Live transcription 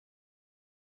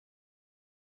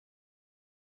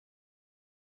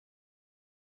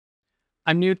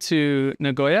I'm new to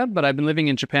Nagoya, but I've been living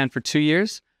in Japan for 2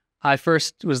 years. I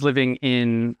first was living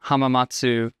in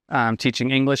Hamamatsu,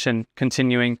 teaching English and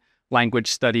continuing language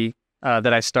study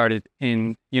that I started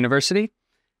in university.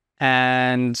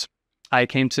 And I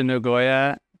came to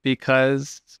Nagoya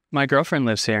because my girlfriend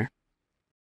lives here.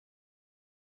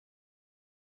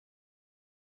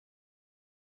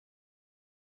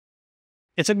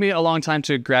 It took me a long time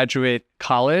to graduate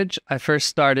college. I first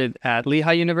started at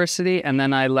Lehigh University, and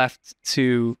then I left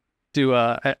to do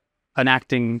an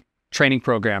acting training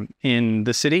program in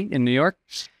the city in New York.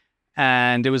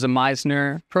 And it was a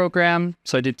Meisner program.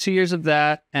 So I did 2 years of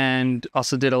that and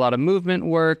also did a lot of movement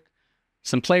work,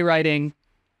 some playwriting.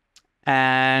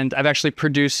 And I've actually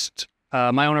produced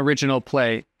my own original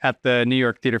play at the New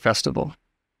York Theater Festival.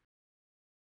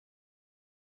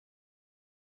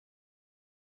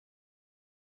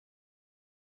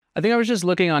 I think I was just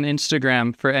looking on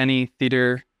Instagram for any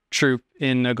theater troupe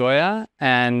in Nagoya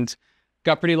and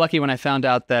got pretty lucky when I found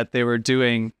out that they were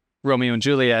doing Romeo and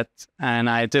Juliet. And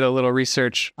I did a little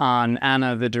research on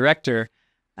Anna, the director,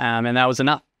 and that was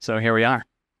enough. So here we are.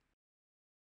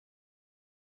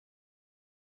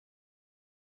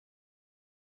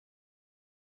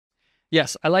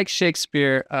 Yes, I like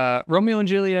Shakespeare. Romeo and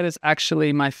Juliet is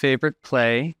actually my favorite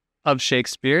play of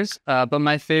Shakespeare's, but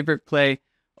my favorite play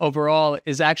overall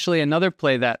is actually another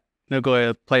play that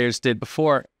Nagoya players did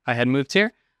before I had moved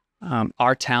here,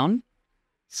 Our Town.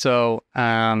 So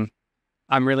I'm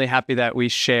really happy that we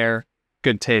share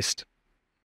good taste.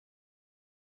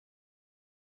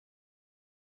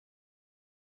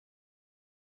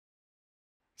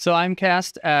 So I'm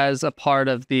cast as a part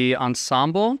of the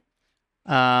ensemble,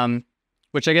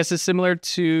 which I guess is similar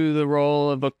to the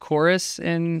role of a chorus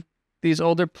in these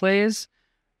older plays.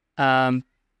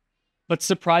 But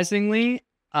surprisingly,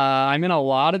 I'm in a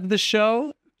lot of the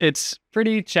show. It's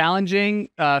pretty challenging,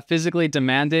 physically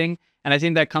demanding, and I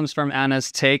think that comes from Anna's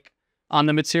take on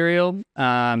the material.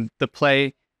 The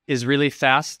play is really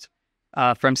fast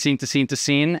from scene to scene to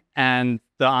scene, and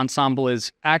the ensemble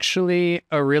is actually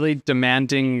a really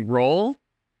demanding role.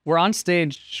 We're on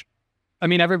stage, I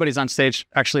mean, everybody's on stage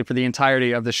actually for the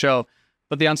entirety of the show,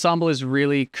 but the ensemble is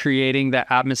really creating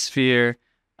the atmosphere,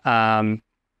 the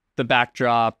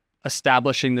backdrop,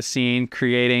 establishing the scene,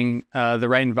 creating the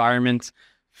right environment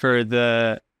for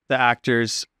the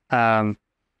actors. And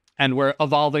we're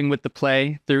evolving with the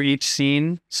play through each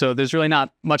scene. So there's really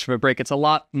not much of a break. It's a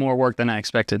lot more work than I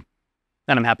expected.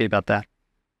 And I'm happy about that.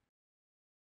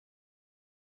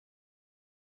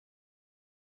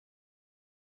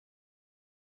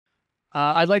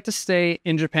 I'd like to stay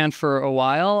in Japan for a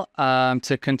while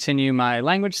to continue my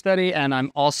language study. And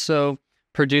I'm also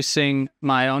producing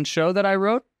my own show that I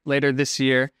wrote later this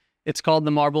year. It's called The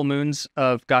Marble Moons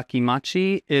of Gakki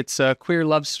Machi. It's a queer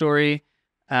love story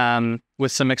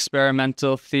with some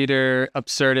experimental theater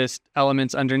absurdist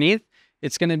elements underneath.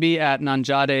 It's going to be at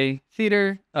Nanjare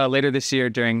Theater later this year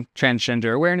during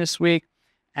Transgender Awareness Week.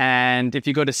 And if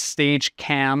you go to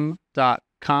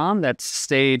stagecam.com, that's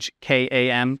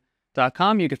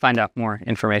stagekam.com, you can find out more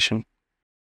information.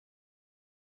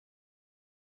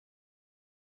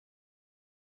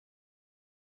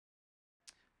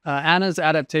 Anna's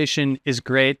adaptation is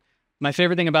great. My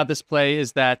favorite thing about this play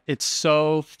is that it's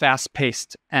so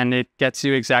fast-paced and it gets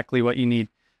you exactly what you need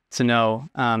to know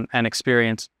and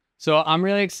experience. So I'm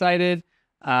really excited.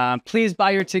 Please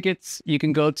buy your tickets. You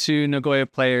can go to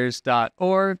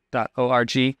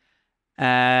nagoyaplayers.org,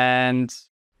 and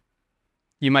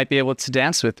you might be able to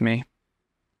dance with me.